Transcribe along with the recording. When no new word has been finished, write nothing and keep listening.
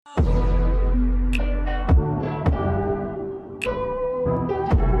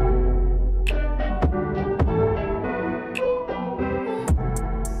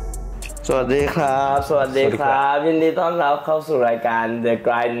วัสดีครับสวัสดีครับยินดีต้อนรับเข้าสู่รายการ The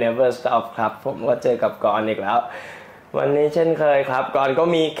Grind Never Stop ครับผมก็เจอกับกรณ์อีกแล้ววันนี้เช่นเคยครับกรณ์ก็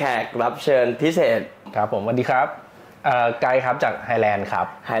มีแขกรับเชิญพิเศษครับผมสวัสดีครับไกด์ครับจาก Highland ครับ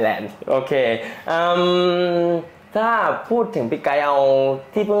Highland โอเคถ้าพูดถึงพี่ไกด์เอา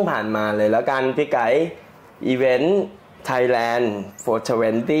ที่เพิ่งผ่านมาเลยแล้วกันพี่ไกด์อีเวนต์ Thailand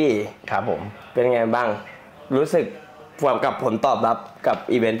 420ครับผมเป็นไงบ้างรู้สึกกับผลตอบรับกับ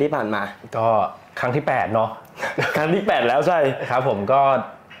อีเวนท์ที่ผ่านมาก็ครั้งที่8เนาะครั้งที่8แล้วใช่ครับผมก็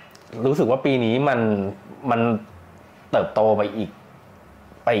รู้สึกว่าปีนี้มันเติบโตไปอีก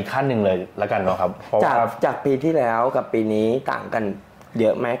ขั้นหนึ่งเลยแล้วกันเนาะครับเพราะว่าจากปีที่แล้วกับปีนี้ต่างกันเยอ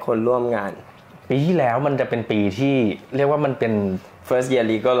ะไหมคนร่วมงานปีที่แล้วมันจะเป็นปีที่เรียกว่ามันเป็น first year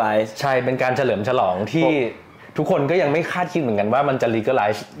legalize ใช่เป็นการเฉลิมฉลองที่ทุกคนก็ยังไม่คาดคิดเหมือนกันว่ามันจะ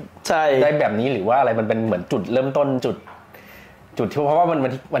legalize ใช่ได้แบบนี้หรือว่าอะไรมันเป็นเหมือนจุดเริ่มต้นจุดที่เพราะว่ามัน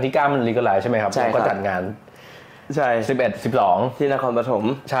วันที่9มัน legalize ใช่ไหมครับก็จัดงานใช่11 12ที่นครปฐม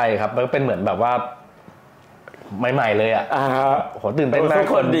ใช่ครับมันก็เป็นเหมือนแบบว่าใหม่ๆเลยอ่ะโหตื่นเต้นมากทุก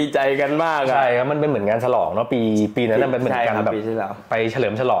คนดีใจกันมากใช่ครับมันเป็นเหมือนงานฉลองเนาะปีนั้นมันเป็นเหมือนกันแบบไปเฉลิ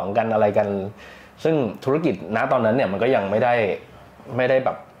มฉลองกันอะไรกันซึ่งธุรกิจณตอนนั้นเนี่ยมันก็ยังไม่ได้แบ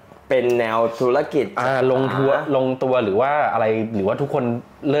บเป็นแนวธุรกิจลงตัวหรือว่าอะไรหรือว่าทุกคน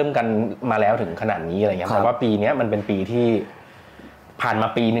เริ่มกันมาแล้วถึงขนาดนี้อะไรเงี้ยแต่ว่าปีนี้มันเป็นปีที่ผ่านมา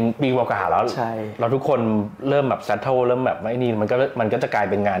ปีนึงปีกว่าๆแล้วเราทุกคนเริ่มแบบซัตเทิลเริ่มแบบไม่นี่มันก็จะกลาย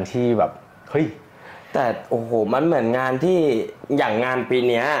เป็นงานที่แบบเฮ้ยแต่โอ้โหมันเหมือนงานที่อย่างงานปี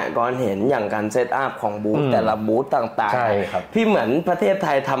นี้ก่อนเห็นอย่างการเซตอัพของบูธแต่ละบูธต่างๆใช่ครับพี่เหมือนประเทศไท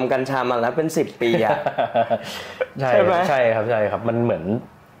ยทำกัญชามาแล้วเป็น10 ปีอะใช่ไหมใช่ครับมันเหมือน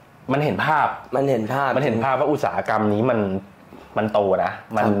มันเห็นภาพว่าอุตสาหกรรมนี้มันโตนะ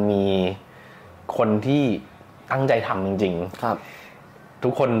มันมีคนที่ตั้งใจทำจริงๆครับทุ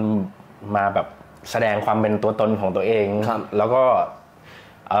กคนมาแบบแสดงความเป็นตัวตนของตัวเองแล้วก็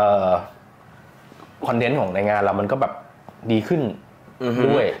คอนเทนต์ของในงานเรามันก็แบบดีขึ้น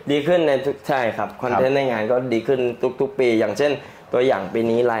ด้วยดีขึ้นในทุกใช่ครับคอนเทนต์ในงานก็ดีขึ้นทุกปีอย่างเช่นตัวอย่างปี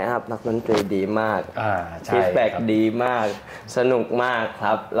นี้ไลน์อัพนักดนตรีดีมากฟีดแบ็กดีมากสนุกมากค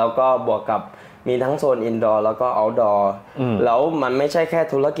รับแล้วก็บวกกับมีทั้งโซนอินดอร์แล้วก็เอาท์ดอร์แล้วมันไม่ใช่แค่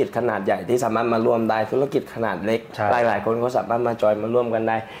ธุรกิจขนาดใหญ่ที่สามารถมาร่วมได้ธุรกิจขนาดเล็กหลายๆคนก็สามารถมาจอยมาร่วมกัน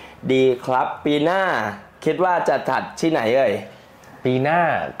ได้ดีครับปีหน้าคิดว่าจะจัดที่ไหนเอ่ยปีหน้า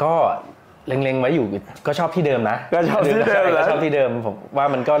ก็เล็งๆไว้อยู่ก็ชอบที่เดิมนะก็ชอบที่เดิมแล้วชอบที่เดิมผมว่า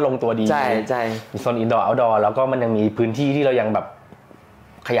มันก็ลงตัวดีใช่มีโซนอินดอร์เอาท์ดอร์แล้วก็มันยังมีพื้นที่ที่เรายังแบบ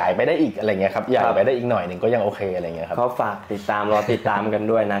ขยายไปได้อีกอะไรเงี้ยครับใหญ่ไปได้อีกหน่อยนึงก็ยังโอเคอะไรเงี้ยครับเขาฝากติดตามรอติดตามกัน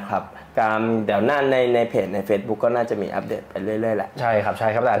ด้วยนะครับเดี๋ยวหน้าในเพจใน Facebook ก็น่าจะมีอัปเดตไปเรื่อยๆแหละใช่ครับ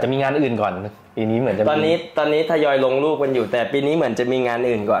แต่อาจจะมีงานอื่นก่อนปีนี้เหมือนจะตอนนี้ทยอยลงรูปกันอยู่แต่ปีนี้เหมือนจะมีงาน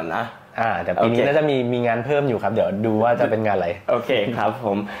อื่นก่อนนะแต่ปีนี้น่าจะมีงานเพิ่มอยู่ครับเดี๋ยวดูว่าจะเป็นงานอะไรโอเคครับผ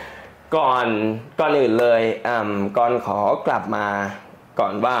มก่อนอื่นเลยก่อนขอกลับมาก่อ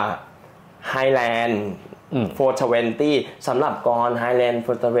นว่า Highland 420สำหรับก่อน Highland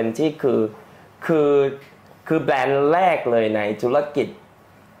 420คือแบรนด์แรกเลยในธุรกิจ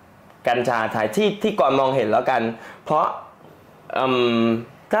กัญชาไทยที่ก่อนมองเห็นแล้วกันเพราะ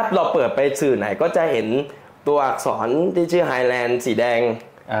ถ้าเราเปิดไปสื่อไหนก็จะเห็นตัวอักษรที่ชื่อ Highland สีแดง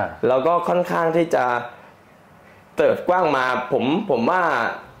แล้วก็ค่อนข้างที่จะเติบกว้างมาผมว่า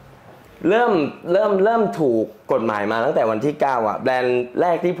เริ่มถูกกฎหมายมาตั้งแต่วันที่9อ่ะแบรนด์แร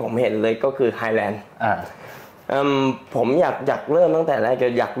กที่ผมเห็นเลยก็คือ Highland ผมอยากเริ่มตั้งแต่แรก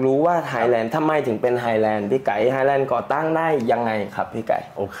อยากรู้ว่า Highland ทำไมถึงเป็น Highland พี่ไก่ Highland ก่อตั้งได้ยังไงครับพี่ไก่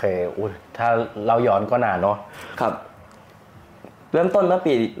โอเคถ้าเราย้อนก็นานเนาะครับเริ่มต้นเมื่อ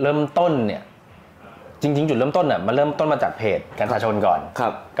ปีเริ่มต้นเนี่ยจริงๆจุดเริ่มต้นน่ะมันเริ่มต้นมาจากเพจกัญชาชนก่อนครั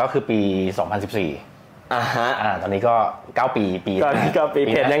บก็คือปี2014ตอนนี้ก็9ปีตอนนี้9ปีเ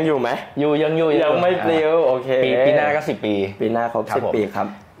พจยังอยู่ไหมยังไม่ปลิวโอเคปีหน้าก็10ปีปีหน้าครบ10ปีครับ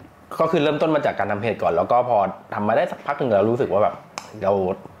ก็คือเริ่มต้นมาจากการทำเพจก่อนแล้วก็พอทำมาได้สักพักนึงเรารู้สึกว่าแบบเร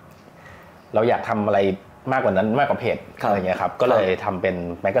าอยากทำอะไรมากกว่านั้นมากกว่าเพจอะไรเงี้ยครับก็เลยทำเป็น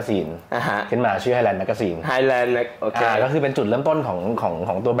แมกกาซีนขึ้นมาชื่อ Highland Magazine Highland โอเคก็คือเป็นจุดเริ่มต้นข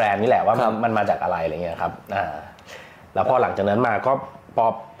องตัวแบรนด์นี่แหละว่ามันมาจากอะไรอะไรเงี้ยครับแล้วพอหลังจากนั้นมาก็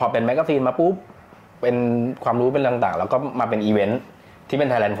พอเป็นแมกกาซีนมาปุ๊บเป็นความรู้เป็นต่างๆแล้วก็มาเป็นอีเวนท์ที่เป็น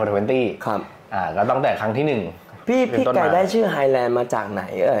Thailand 420ครับก็ตั้งแต่ครั้งที่1พี่ไก่ได้ชื่อ Highland มาจากไหน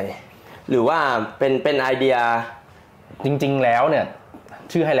เอ่ยหรือว่าเป็นไอเดียจริงๆแล้วเนี่ย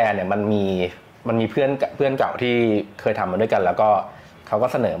ชื่อ Highland เนี่ยมันมีเพื่อนเก่าที่เคยทำมาด้วยกันแล้วก็ เขาก็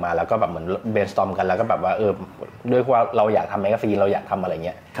เสนอมาแล้วก็แบบเหมือนเบรนสตอร์มกันแล้วก็แบบว่าด้วยว่าเราอยากทำแมกกาซีนเราอยากทำอะไรเ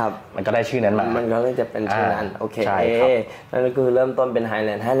งี้ยครับมันก็ได้ชื่อนั้นมามันก็เลยจะเป็นชื่อนั้นโอเคนั่นก็คือเริ่มต้นเป็น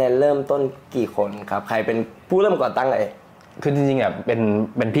Highland เริ่มต้นกี่คนครับใครเป็นผู้เริ่มก่อตั้งเลยคือจริงๆอ่ะเ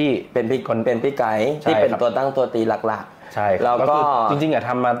ป็นพี่ไก่ที่เป็นตัวตั้งตัวตีหลักๆใช่แล้วก็จริงๆอ่ะท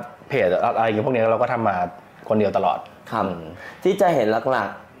ำมาเพจอะไรอย่างพวกนี้เราก็ทำมาคนเดียวตลอดครับที่จะเห็นหลัก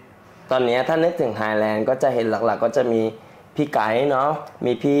ๆตอนนี้ถ้านึกถึง Highland ก็จะเห็นหลักๆก็จะมีพี่ไก่เนาะ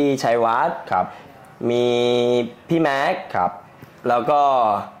มีพี่ชัยวัฒน์ครับมีพี่แม็กครับแล้วก็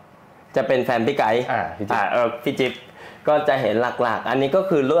จะเป็นแฟนพี่ไก่พี่จิ๊บก็จะเห็นหลักๆอันนี้ก็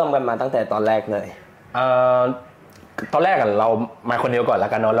คือร่วมกันมาตั้งแต่ตอนแรกเลยตอนแรกเรามาคนเดียวก่อนแล้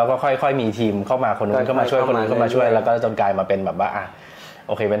วกันเนาะแล้วก็ค่อยๆมีทีมเข้ามาคนนึงก็มาช่วยคนนึงก็มาช่วยแล้วก็จนกลายมาเป็นแบบว่า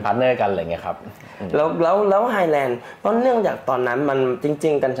โอเคเป็นพาร์ทเนอร์กันอะไรเงี้ยครับแล้วไฮแลนด์เพราะเนื่องจากตอนนั้นมันจริ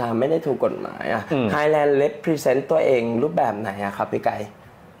งๆกัญชาไม่ได้ถูกกฎหมายไฮแลนด์เลพรีเซนต์ตัวเองรูปแบบไหนครับพี่ไก่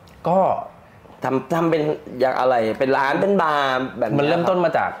ก็ทำเป็นอย่างอะไรเป็นร้านเป็นบาร์แบบมันเริ่มต้นม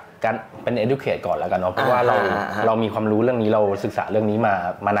าจากการเป็น educate ก่อนแล้วกันเนาะเพราะว่าเรามีความรู้เรื่องนี้เราศึกษาเรื่องนี้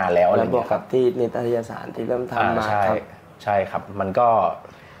มานานแล้วอะไรเงี้ยครับที่นิตยสารที่เริ่มทำมาใช่ครับมัน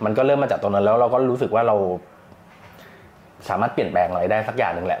ก็เริ่มมาจากตรงนั้นแล้วเราก็รู้สึกว่าเราสามารถเปลี่ยนแปลงอะไรได้สักอย่า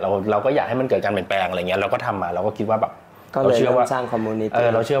งนึงแหละเราก็อยากให้มันเกิดการเปลี่ยนแปลงอะไรเงี้ยเราก็ทำมาเราก็คิดว่าแบบเราเชื่อว่าสร้างคอมมูนิตี้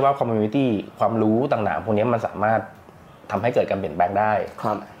เราเชื่อว่าคอมมูนิตี้ความรู้ต่างๆพวกนี้มันสามารถทำให้เกิดการเปลี่ยนแปลงได้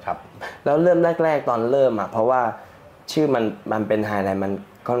ครับแล้วเริ่มแรกๆตอนเริ่มเพราะว่าชื่อมันเป็นไฮไลท์มัน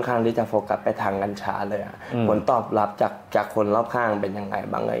ค่อนข้างที่จะโฟกัสไปทางกัญชาเลยผลตอบรับจากคนรอบข้างเป็นยังไง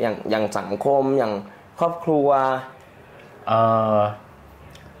บ้างอย่างสังคมอย่างครอบครัว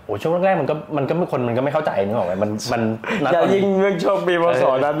ช่วงแรกๆมันก็คนมันก็ไม่เข้าใจนึกออกไหมมันอย่ายิ่งเรื่องโชคปีพศ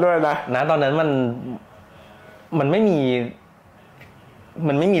นั้นด้วยนะตอนนั้นมันไม่มี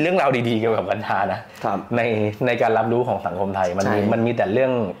เรื่องราวดีๆเกี่ยวกับกัญชานะในการรับรู้ของสังคมไทยมันมีแต่เรื่อ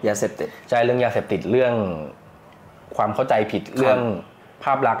งยาเสพติดใช่เรื่องยาเสพติดเรื่องความเข้าใจผิดเรื่องภ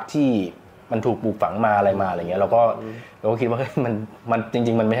าพลักษณ์ที่มันถูกปลูกฝังมาอะไรเงี้ยเราก็คิดว่ามันจ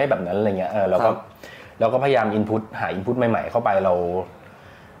ริงๆมันไม่ใช่แบบนั้นอะไรเงี้ยเราก็พยายามหาอินพุตใหม่ๆเข้าไปเรา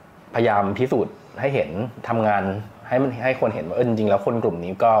พยายามพิสูจน์ให้เห็นทำงานให้คนเห็นว่าจริงๆแล้วคนกลุ่ม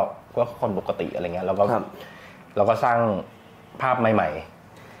นี้ก็คนปกติอะไรเงี้ยเราก็สร้างภาพใหม่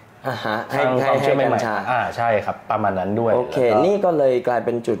ๆให้ความเชื่อใหม่ๆใช่ครับประมาณนั้นด้วยโอเคนี่ก็เลยกลายเ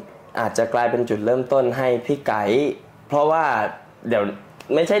ป็นอาจจะกลายเป็นจุดเริ่มต้นให้พี่ไก่เพราะว่าเดี๋ยว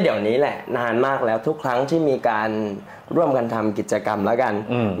ไม่ใช่เดี๋ยวนี้แหละนานมากแล้วทุกครั้งที่มีการร่วมกันทำกิจกรรมแล้วกัน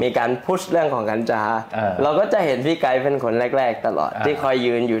มีการพุชเรื่องของกัญชาเราก็จะเห็นพี่ไก่เป็นคนแรกๆตลอดที่คอย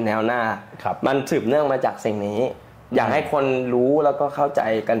ยืนอยู่แนวหน้ามันสืบเนื่องมาจากสิ่งนี้อยากให้คนรู้แล้วก็เข้าใจ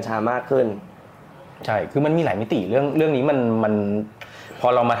กัญชามากขึ้นใช่คือมันมีหลายมิติเรื่องนี้มันพอ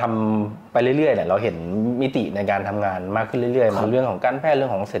เรามาทำไปเรื่อยๆเนี่ยเราเห็นมิติในการทำงานมากขึ้นเรื่อยๆมันเรื่องของการแพทย์เรื่อ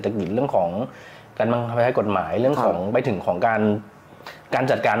งของเศรษฐกิจเรื่องของการบังคับใช้กฎหมายเรื่องของไปถึงของการ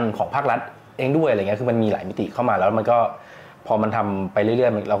จัดการของภาครัฐเองด้วยอะไรเงี้ยคือมันมีหลายมิติเข้ามาแล้วมันก็พอมันทำไปเรื่อ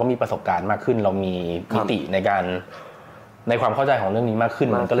ยๆเราก็มีประสบการณ์มากขึ้นเรามีมิติในความเข้าใจของเรื่องนี้มากขึ้น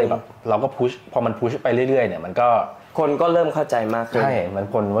มันก็เลยแบบเราก็พุชพอมันพุชไปเรื่อยๆเนี่ยมันก็คนก็เริ่มเข้าใจมากขึ้นใช่มัน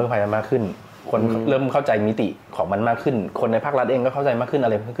คนเริ่มเข้าใจมากขึ้นคนเริ่มเข้าใจมิติของมันมากขึ้นคนในภาครัฐเองก็เข้าใจมากขึ้นอะ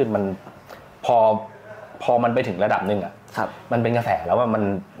ไรมากขึ้นมันพอมันไปถึงระดับนึงมันเป็นกระแสแล้วว่ามั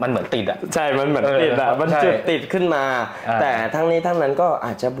นเหมือนติดใช่มันเหมือนติดมันจุดติดขึ้นมาแต่ทั้งนี้ทั้งนั้นก็อ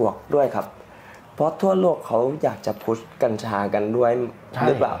าจจะบวกด้วยครับเพราะทั่วโลกเขาอยากจะพุชกัญชากันด้วยห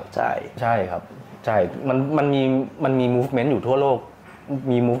รือเปล่าใช่ครับใช่มันมี movement อยู่ทั่วโลก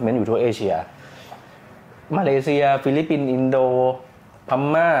มี movement อยู่ทั่วเอเชียมาเลเซียฟิลิปปินส์อินโดพ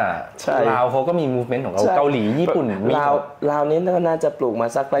ม่าลาวเขาก็มี movement ของเขาเกาหลีญี่ปุ่นลาวนี้ก็น่าจะปลูกมา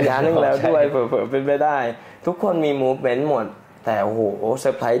สักระยะนึงแล้วด้วยเผลอๆเป็นไปได้ทุกคนมี movement หมดแต่โอ้โหเซ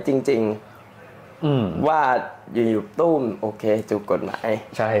อร์ไพรส์จริงๆว่าอยู่ๆตุ้มโอเคถูกกฎหมาย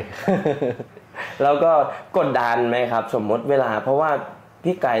ใช่ แล้วก็กดดันไหมครับสมมติเวลาเพราะว่า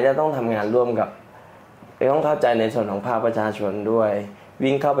พี่ไก่จะต้องทำงานร่วมกับต้องเข้าใจในส่วนของภาคประชาชนด้วย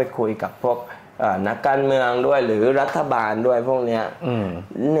วิ่งเข้าไปคุยกับพวกนักการเมืองด้วยหรือรัฐบาลด้วยพวกเนี้ย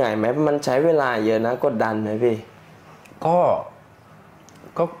เหนื่อยไหมมันใช้เวลาเยอะนะกดดันไหมพี่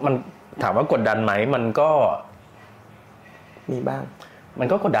ก็มันถามว่ากดดันไหมมันก็มีบ้างมัน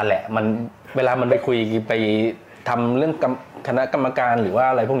ก็กดดันแหละมันเวลามันไปคุยไปทำเรื่องคณะกรรมการหรือว่า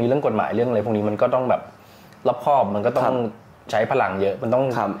อะไรพวกนี้เรื่องกฎหมายเรื่องอะไรพวกนี้มันก็ต้องแบบรอบคอบมันก็ต้องใช้พลังเยอะมันต้อง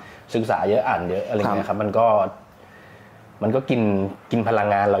ศึกษาเยอะอ่านเยอะอะไรเงี้ยครับมันก็กินพลัง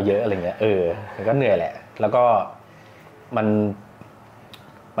งานเราเยอะอะไรเงี้ยมันก็เหนื่อยแหละแล้วก็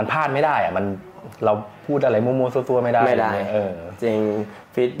มันพลาดไม่ได้มัน เราพูดอะไรมั่วๆซั่วๆไม่ได้จริง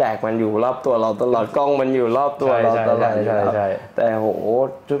ฟีดแบ็กมันอยู่รอบตัวเราตลอดกล้องมันอยู่รอบตัวเราตลอดแต่โห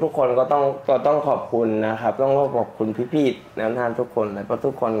ทุกคนก็ต้องขอบคุณนะครับต้องขอบคุณพี่ๆแล้วท่านทุกคนเลยเพราะทุ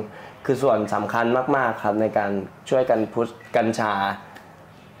กคนคือส่วนสำคัญมากๆครับในการช่วยกันพุชกัญชา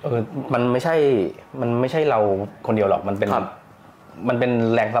มันไม่ใช่เราคนเดียวหรอกมันเป็น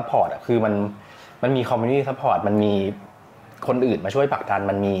แรงซัพพอร์ตอ่ะคือมันมีคอมมูนิตี้ซัพพอร์ตมันมีคนอื่นมาช่วยผลักดัน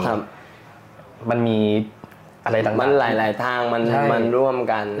มันมีอะไรต่างๆมันหลายๆทางมันร่วม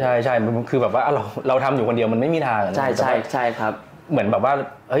กันใช่คือแบบว่าเราทำอยู่คนเดียวมันไม่มีทางใช่ครับเหมือนแบบว่า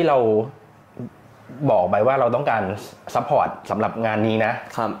เฮ้ยเราบอกไปว่าเราต้องการซัพพอร์ตสำหรับงานนี้นะ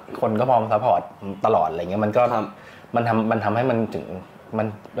คนก็พร้อมซัพพอร์ตตลอดอะไรเงี้ยมันก็มันทำให้มัน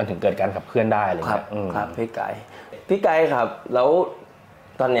ถึงเกิดการขับเคลื่อนได้อะไรเงี้ยครับพี่ไก่ครับแล้ว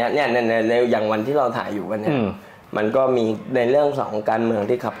ตอนเนี้ยเนี่ยในอย่างวันที่เราถ่ายอยู่วันเนี้ยมันก็มีในเรื่องของการเมือง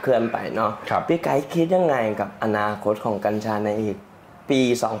ที่ขับเคลื่อนไปเนาะพี่ไก่คิดยังไงกับอนาคตของกัญชาในอีกปี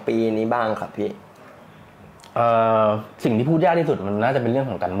2ปีนี้บ้างครับพี่สิ่งที่พูดยากที่สุดมันน่าจะเป็นเรื่อง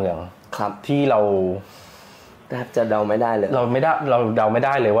ของการเมืองครับที่เราแทบจะเดาไม่ได้เลยเราเดาไม่ไ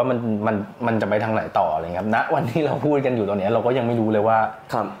ด้เลยว่ามันจะไปทางไหนต่ออะไรครับณวันที่เราพูดกันอยู่ตอนนี้เราก็ยังไม่รู้เลยว่า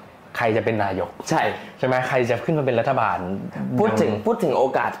ใครจะเป็นนายกใช่ไหมใครจะขึ้นมาเป็นรัฐบาลพูดถึงโอ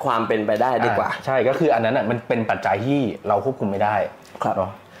กาสความเป็นไปได้ดีกว่าใช่ก็คืออันนั้นมันเป็นปัจจัยที่เราควบคุมไม่ได้เนา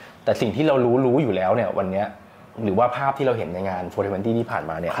ะแต่สิ่งที่เรารู้อยู่แล้วเนี่ยวันนี้หรือว่าภาพที่เราเห็นในงาน420ที่ผ่าน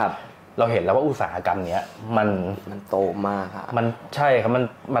มาเนี่ยเราเห็นแล้วว่าอุตสาหกรรมเนี้ยมันโตมากครับมันใช่ครับ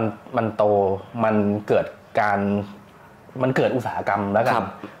มันโตมันเกิดอุตสาหกรรมแล้วกัน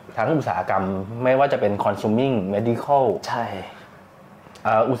ทั้งอุตสาหกรรมไม่ว่าจะเป็น consuming medical ใช่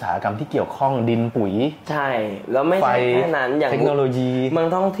อุตสาหกรรมที่เกี่ยวข้องดินปุ๋ยใช่แล้วไม่ใช่แค่นั้นอย่างเทคโนโลยีเมือง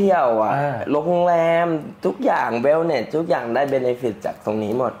ท่องเที่ยวโรงแรมทุกอย่างเวลเนสทุกอย่างได้เบเนฟิตจากตรง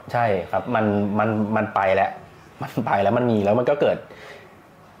นี้หมดใช่ครับมันไปแล้วมันมีแล้วมันก็เกิด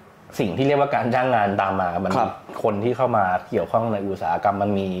สิ่งที่เรียกว่าการจ้างงานตามมามันคนที่เข้ามาเกี่ยวข้องในอุตสาหกรรมมั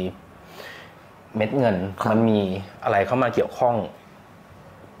นมีเม็ดเงินมันมีอะไรเข้ามาเกี่ยวข้อง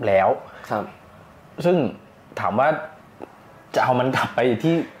แล้วซึ่งถามว่าจะเอามันกลับไป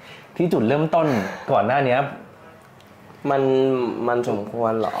ที่จุดเริ่มต้นก่อนหน้านี้มันสมคว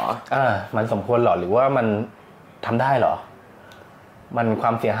รหรอมันสมควรหรอหรือว่ามันทำได้หรอมันคว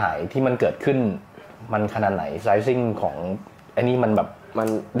ามเสียหายที่มันเกิดขึ้นมันขนาดไหนไซซิ่งของไอ้นี่มันแบบมัน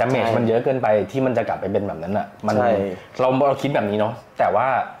ดาเมจมันเยอะเกินไปที่มันจะกลับไปเป็นแบบนั้นอ่ะมันเราคิดแบบนี้เนาะแต่ว่า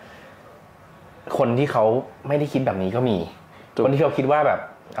คนที่เขาไม่ได้คิดแบบนี้ก็มีคนที่เขาคิดว่าแบบ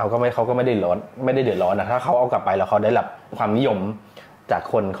เขาก็ไม่ได้เดือดร้อนนะถ้าเขาเอากลับไปแล้วเขาได้รับความนิยมจาก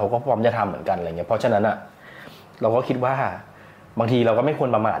คนเขาก็พร้อมจะทำเหมือนกันอะไรเงี้ยเพราะฉะนั้นอ่ะเราก็คิดว่าบางทีเราก็ไม่ควร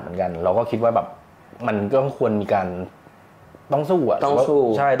ประมาทเหมือนกันเราก็คิดว่าแบบมันก็ควรมีการต้องสู้อ่ะ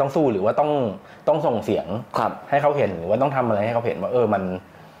ใช่ต้องสู้หรือว่าต้องส่งเสียงให้เขาเห็นหรือว่าต้องทำอะไรให้เขาเห็นว่า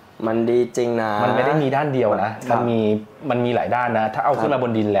มันดีจริงนะมันไม่ได้มีด้านเดียวนะมันมีหลายด้านนะถ้าเอาขึ้นมาบ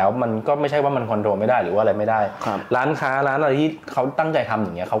นดินแล้วมันก็ไม่ใช่ว่ามันคอนโทรลไม่ได้หรือว่าอะไรไม่ได้ร้านค้าร้านอะไรที่เขาตั้งใจทำอ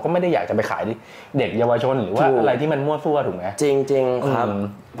ย่างเงี้ยเขาก็ไม่ได้อยากจะไปขายเด็กเยาวชนหรือว่าอะไรที่มันมั่วซั่วถูกไหมจริงๆครับ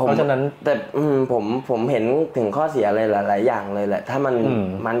เพราะฉะนั้นแต่ผมเห็นถึงข้อเสียอะไรหลายๆอย่างเลยแหละถ้า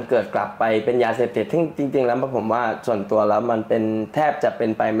มันเกิดกลับไปเป็นยาเสพติดจริงๆแล้วผมว่าส่วนตัวแล้วมันเป็นแทบจะเป็น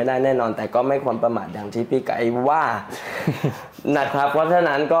ไปไม่ได้แน่นอนแต่ก็ไม่ควรประมาทอย่างที่พี่ไก่ว่านะครับเพราะฉะ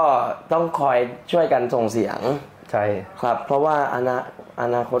นั้นก็ต้องคอยช่วยกันส่งเสียงใช่ครับเพราะว่าอ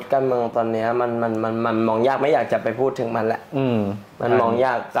นาคตการเมืองตอนนี้มันมองยากไม่อยากจะไปพูดถึงมันแหละมันมองย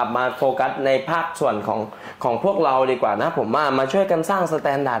ากกลับมาโฟกัสในภาคส่วนของพวกเราดีกว่านะผมว่ามาช่วยกันสร้างสแต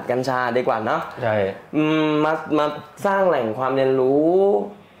นดาร์ดกัญชาดีกว่าเนาะใช่มาสร้างแหล่งความเรียนรู้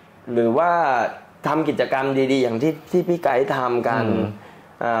หรือว่าทำกิจกรรมดีๆอย่างที่พี่ไก่ทำกัน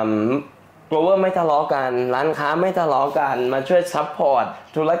โกลเวอร์ไม่ทะเลาะกันร้านค้าไม่ทะเลาะกันมาช่วยซัพพอร์ต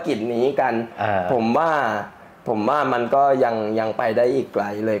ธุรกิจนี้กันผมว่ามันก็ยังไปได้อีกไกล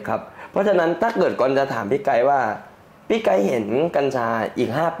เลยครับเพราะฉะนั้นถ้าเกิดก่อนจะถามพี่ไก่ว่าพี่ไก่เห็นกัญชาอีก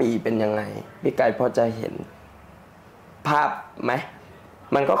5ปีเป็นยังไงพี่ไก่พอจะเห็นภาพไหม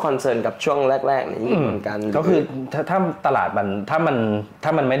มันก็คอนเซิร์นกับช่วงแรกๆนี้เหมือนกันก็คือถ้าตลาดมันถ้า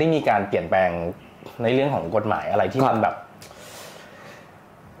มันไม่ได้มีการเปลี่ยนแปลงในเรื่องของกฎหมายอะไรที่มันแบบ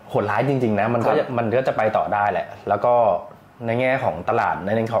โหดร้ายจริงๆนะมันก็จะไปต่อได้แหละแล้วก็ในแง่ของตลาดใน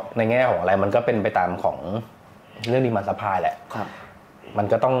แง่ของอะไรมันก็เป็นไปตามของเรื่องดีมานด์ซัพพลายแหละมัน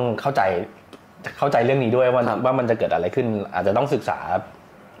ก็ต้องเข้าใจเรื่องนี้ด้วยว่ามันจะเกิดอะไรขึ้นอาจจะต้องศึกษา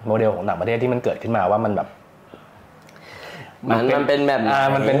โมเดลของต่างประเทศที่มันเกิดขึ้นมาว่ามันแบบมันเป็นแบบไหน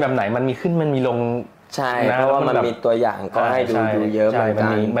มันเป็นแบบไหนมันมีขึ้นมันมีลงใช่เพราะว่ามันมีตัวอย่างก็ให้ดูเยอะเหมือนกั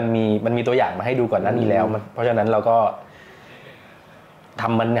นมันมีตัวอย่างมาให้ดูก่อนหน้านี้แล้วเพราะฉะนั้นเราก็ ท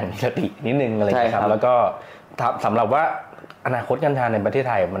ำมันอย่างมีสตินิดนึงอะไรอย่างเงี้ยครับแล้วก็สำหรับว่าอนาคตกัญชาในประเทศ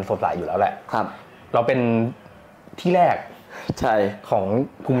ไทยมันสดใสอยู่แล้วแหละครับเราเป็นที่แรกใช่ของ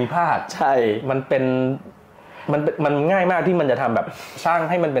ภูมิภาคใช่มันง่ายมากที่มันจะทำแบบสร้าง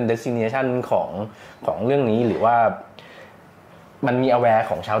ให้มันเป็น destination ของเรื่องนี้หรือว่ามันมี aware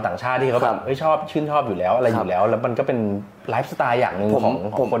ของชาวต่างชาติที่เขาแบบชื่นชอบอยู่แล้วอะไรอยู่แล้วแล้วมันก็เป็นไลฟ์สไตล์อย่างนึงข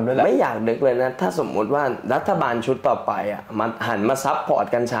องคนด้วยแหละไม่อยากนึกเลยนะถ้าสมมุติว่ารัฐบาลชุดต่อไปอ่ะมันหันมาซัพพอร์ต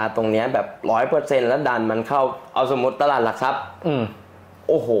กัญชาตรงนี้แบบ 100% แล้วดันมันเข้าเอาสมมติตลาดหลักทรัพย์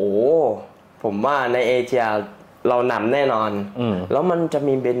โอ้โหผมว่าในเอเชียเรานำแน่นอนแล้วมันจะ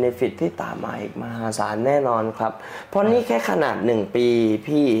มีเบเนฟิตที่ตามมาอีกมหาศาลแน่นอนครับเพราะนี่แค่ขนาด1ปี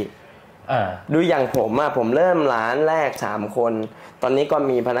พี่ดูอย่างผมเริ่มร้านแรก3คนตอนนี้ก็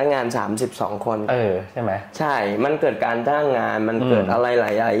มีพนักงาน32คนใช่ไหมใช่มันเกิดการจ้างงานมันเกิดอะไรหล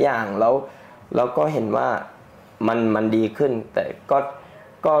ายๆอย่างแล้วก็เห็นว่ามันดีขึ้นแต่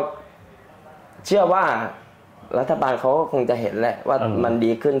ก็เชื่อว่ารัฐบาลเขาก็คงจะเห็นแหละว่ามัน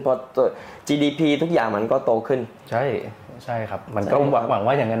ดีขึ้นเพราะ GDP ทุกอย่างมันก็โตขึ้นใช่ครับมันก็หวัง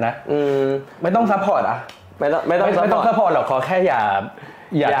ว่าอย่างนั้นนะไม่ต้องซัพพอร์ตไม่ต้องซัพพอร์ตหรอกขอแค่อ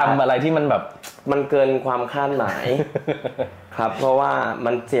ย่าทำอะไรที่มันแบบมันเกินความคาดหมายครับเพราะว่า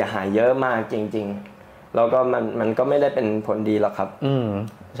มันเสียหายเยอะมากจริงๆแล้วก็มันก็ไม่ได้เป็นผลดีหรอกครับ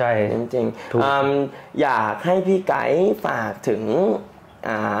ใช่จริงๆอยากให้พี่ไก่ฝากถึง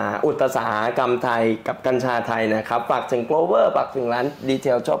อุตสาหกรรมไทยกับกัญชาไทยนะครับฝากถึง Clover ฝากถึงร้านดีเท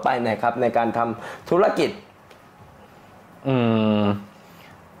ลทั่วไปนะครับในการทำธุรกิจ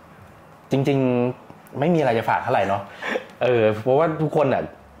จริงๆไม่มีอะไรจะฝากเท่าไหร่เนาะเพราะว่าทุกคนน่ะ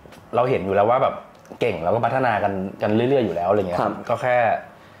เราเห็นอยู่แล้วว่าแบบเก่งแล้วก็พัฒนากันเรื่อยๆอยู่แล้วอะไรเงี้ยก็แค่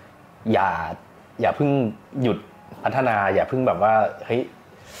อย่าเพิ่งหยุดพัฒนาอย่าเพิ่งแบบว่าเฮ้ย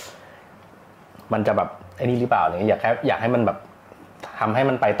มันจะแบบไอ้นี่หรือเปล่าอะไรเงี้ยอยากให้มันแบบทำให้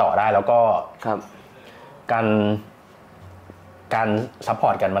มันไปต่อได้แล้วก็การซัพพอ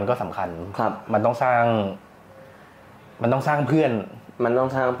ร์ตกันมันก็สำคัญมันต้องสร้างเพื่อนมันต้อง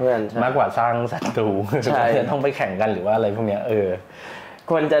สร้างเพื่อนมากกว่าสร้างศัตรูใช่ต้องไปแข่งกันหรือว่าอะไรพวกเนี้ย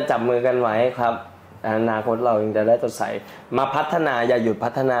ควรจะจับมือกันไว้ครับอนาคตเราจะได้สดใสมาพัฒนาอย่าหยุดพั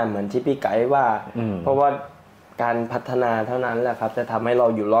ฒนาเหมือนที่พี่ไก่ว่าเพราะว่าการพัฒนาเท่านั้นแหละครับจะทำให้เรา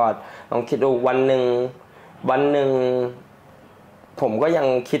อยู่รอดลองคิดดูวันหนึ่งผมก็ยัง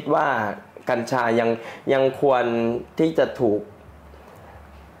คิดว่ากัญชายังควรที่จะถูก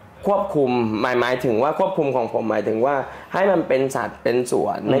ควบคุมหมายถึงว่าควบคุมของผมหมายถึงว่าให้มันเป็นสัตว์เป็นส่ว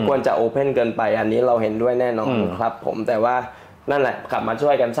นไม่ควรจะโอเพ่นเกินไปอันนี้เราเห็นด้วยแน่นอนครับผมแต่ว่านั่นแหละกลับมาช่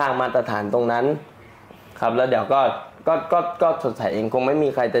วยกันสร้างมาตรฐานตรงนั้นครับแล้วเดี๋ยวก็สดใสเองคงไม่มี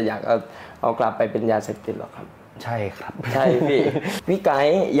ใครจะอยากเอากลับไปเป็นยาเสพติดหรอกครับใช่ครับใช่พี่ไก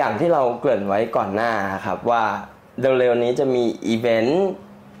ด์อย่างที่เราเกริ่นไว้ก่อนหน้าครับว่าเร็วๆนี้จะมีอีเวนท์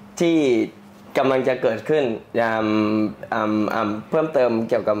ที่กำลังจะเกิดขึ้นเพิ่มเติม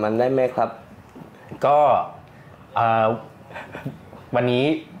เกี่ยวกับมันได้ไหมครับก็วันนี้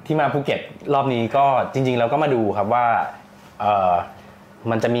ที่มาภูเก็ตรอบนี้ก็จริงๆเราก็มาดูครับว่า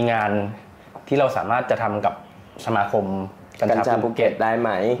มันจะมีงานที่เราสามารถจะทำกับสมาคมกัญชาภูเก็ตได้ไหม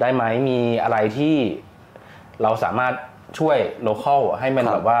มีอะไรที่เราสามารถช่วยโลคอลให้มัน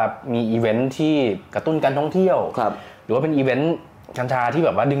แบบว่ามีอีเวนท์ที่กระตุ้นการท่องเที่ยวหรือว่าเป็นอีเวนต์กัญชาที่แบ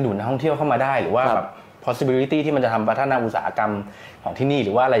บว่าดึงดูดนักท่องเที่ยวเข้ามาได้หรือว่าแบบ possibility ที่มันจะทำพัฒนาอุตสาหกรรมของที่นี่ห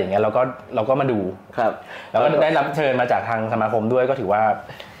รือว่าอะไรอย่างเงี้ยเราก็มาดูแล้วก็ได้รับเชิญมาจากทางสมาคมด้วยก็ถือว่า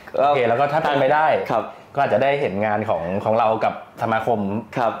โอเคแล้วก็ถ้าเป็นไปได้ก็อาจจะได้เห็นงานของเรากับสมาคม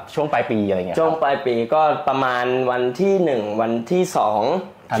ช่วงปลายปีอะไรเงี้ยช่วงปลายปีก็ประมาณวันที่1วันที่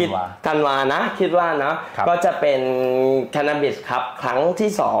2ธันวานะคิดว่านะก็จะเป็นแคนนาบิสครับครั้งที่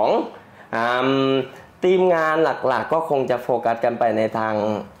2ทีมงานหลักๆก็คงจะโฟกัสกันไปในทาง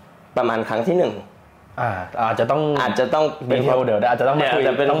ประมาณครั้งที่อาจจะต้องดีเทลเดี๋ยวอาจจะต้องมาคุย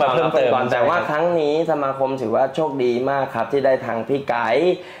ต้องมาเพิ่มเติมก่อนแต่ว่าครั้งนี้สมาคมถือว่าโชคดีมากครับที่ได้ทางพี่ไก่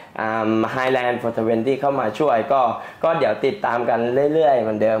Highland 420เข้ามาช่วยก็เดี๋ยวติดตามกันเรื่อยๆเห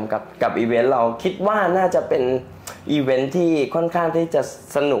มือนเดิมกับอีเวนต์เราคิดว่าน่าจะเป็นอีเวนต์ที่ค่อนข้างที่จะ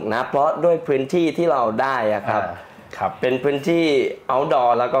สนุกนะเพราะด้วยพื้นที่ที่เราได้อะครับเป็นพื้นที่ outdoor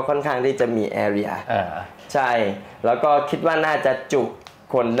แล้วก็ค่อนข้างที่จะมี area ใช่แล้วก็คิดว่าน่าจะจุ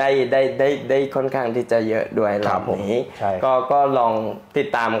คนได้ค่อนข้างที่จะเยอะด้วยรอบนี้ก็ลองติด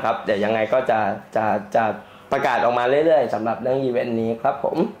ตามครับเดี๋ยวยังไงก็จะประกาศออกมาเรื่อยๆสำหรับเรื่องอีเวนต์นี้ครับผ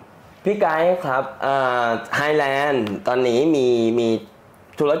มพี่ไกด์ครับHighland ตอนนี้มี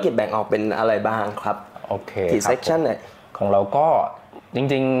ธุรกิจแบ่งออกเป็นอะไรบ้างครับโอเคกี่เซกชันเนี่ยของเราก็จ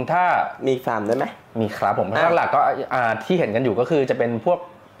ริงๆถ้ามีฟาร์มได้ไหมมีครับผมหลักๆก็ที่เห็นกันอยู่ก็คือจะเป็นพวก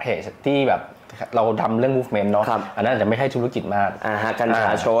เพจที่แบบ เราทำเรื่อง movement เนาะอันนั้นอาจจะไม่ใช่ธุรกิจมากกัญช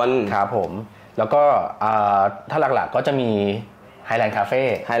าชนครับผมแล้วก็ถ้าหลักๆก็จะมี Highland Cafe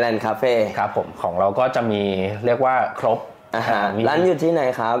Highland Cafe ครับผมของเราก็จะมีเรียกว่าครบร้านอยู่ที่ไหน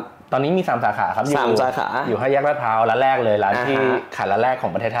ครับตอนนี้มี3 สาขาครับ3 สาขาอยู่5 แยกลาดพร้าวร้านแรกเลยร้านที่ขายร้านแรกขอ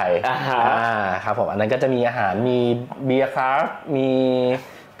งประเทศไทยครับผมอันนั้นก็จะมีอาหารมีเบียร์คราฟต์มี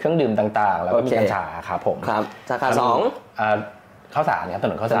เครื่องดื่มต่างๆแล้วก็มีกัญชาครับผมครับสาขา2ข้าวสารครับถ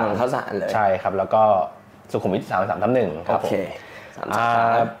นนข้าวสารเลยใช่ครับแล้วก็สุขุมวิท33-1ครับผม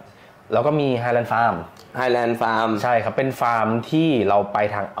แล้วก็มี Highland Farm ใช่ครับเป็นฟาร์มที่เราไป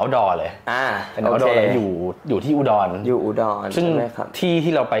ทาง outdoor เลยเป็น outdoor เลยอยู่ที่อุดรซึ่ง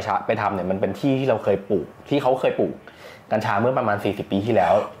ที่เราไปทำเนี่ยมันเป็นที่ที่เราเคยปลูกที่เขาเคยปลูกกัญชาเมื่อประมาณ40 ปีที่แล้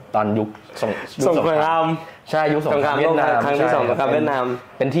วตอนยุคสงครามใช่ยุคสงครามเวียดนามครั้งที่2สงครามเวียดนาม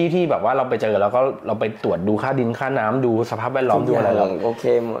เป็นที่ที่แบบว่าเราไปเจอแล้วก็เราไปตรวจดูค่าดินค่าน้ำดูสภาพแวดล้อมดูอะไรแล้วโอเค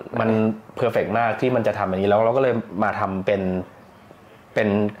หมดมันเพอร์เฟกต์มากที่มันจะทำอันนี้แล้วเราก็เลยมาทำเป็น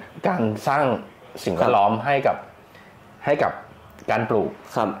การสร้างสิ่งแวดล้อมให้กับการปลูก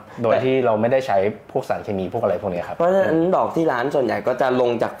โดยที่เราไม่ได้ใช้พวกสารเคมีพวกอะไรพวกนี้ครับเพราะฉะนั้นดอกที่ร้านส่วนใหญ่ก็จะล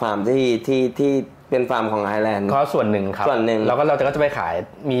งจากฟาร์มที่เป็นฟาร์มของ Highland ก็ส่วนหนึ่งครับแล้วก็เราจะไปขาย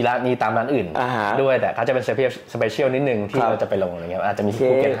มีตามร้านอื่นด้วยแต่เขาจะเป็นสเปเชียลนิดนึงที่เราจะไปลงอะไรเงี้ยอาจจะมีที่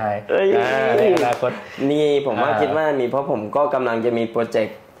ภูเก็ตไฮในอนาคตนี่ผมว่าคิดว่ามีเพราะผมก็กำลังจะมีโปรเจก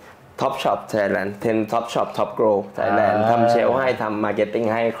ต์Top Shop Thailand 10 Top Shop Top Grow Thailand ทำเชลให้ทำมาร์เก็ตติ้ง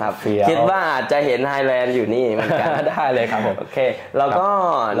ให้ครับคิดว่าอาจจะเห็น Highland อยู่นี่เหมือนกันได้เลยครับผมโอเคแล้วก็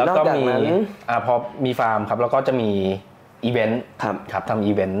นอกจากนั้นพอมีฟาร์มครับแล้วก็จะมีอีเวนต์ครับทำ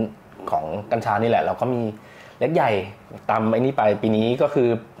อีเวนต์ของกัญชานี่แหละเราก็มีเล็กใหญ่ตามไอ้นี่ไปปีนี้ก็คือ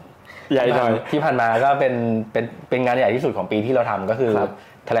ใหญ่หน่อยที่ผ่านมาก็เป็นงานใหญ่ที่สุดของปีที่เราทำก็คือ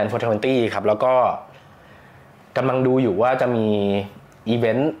Thailand 420ครับแล้วก็กำลังดูอยู่ว่าจะมีอีเว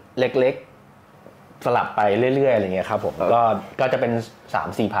นต์เล็กๆสลับไปเรื่อยๆอะไรเงี้ยครับผมก็จะเป็น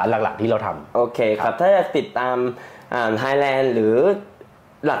 3-4 พาร์ทหลักๆที่เราทำโอเคครับถ้าอยากติดตามHighland หรือ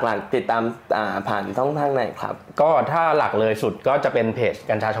หลักๆติดตามผ่านช่องทางไหนครับก็ถ้าหลักเลยสุดก็จะเป็นเพจ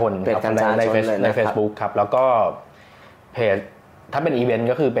กัญชาชนใน Facebook ครับแล้วก็เพจถ้าเป็นอีเวนต์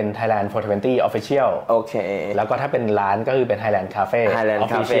ก็คือเป็น Thailand 420 Official โอเคแล้วก็ถ้าเป็นร้านก็คือเป็น Highland Cafe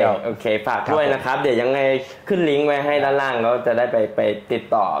Official โอเคฝากด้วยนะครับเดี๋ยวยังไงขึ้นลิงก์ไว้ให้ด้านล่างเราจะได้ไปติด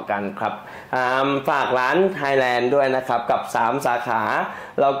ต่อกันครับฝากร้าน Highland ด้วยนะครับกับ3 สาขา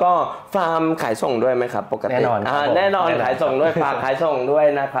แล้วก็ฟาร์มขายส่งด้วยไหมครับปกติแน่นอนขายส่งด้วยฝากขายส่งด้วย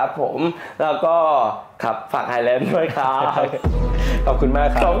นะครับผมแล้วก็ครับฝาก Highland ด้วยครับขอบคุณมาก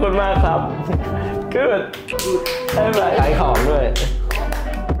ครับGood ขายของด้วย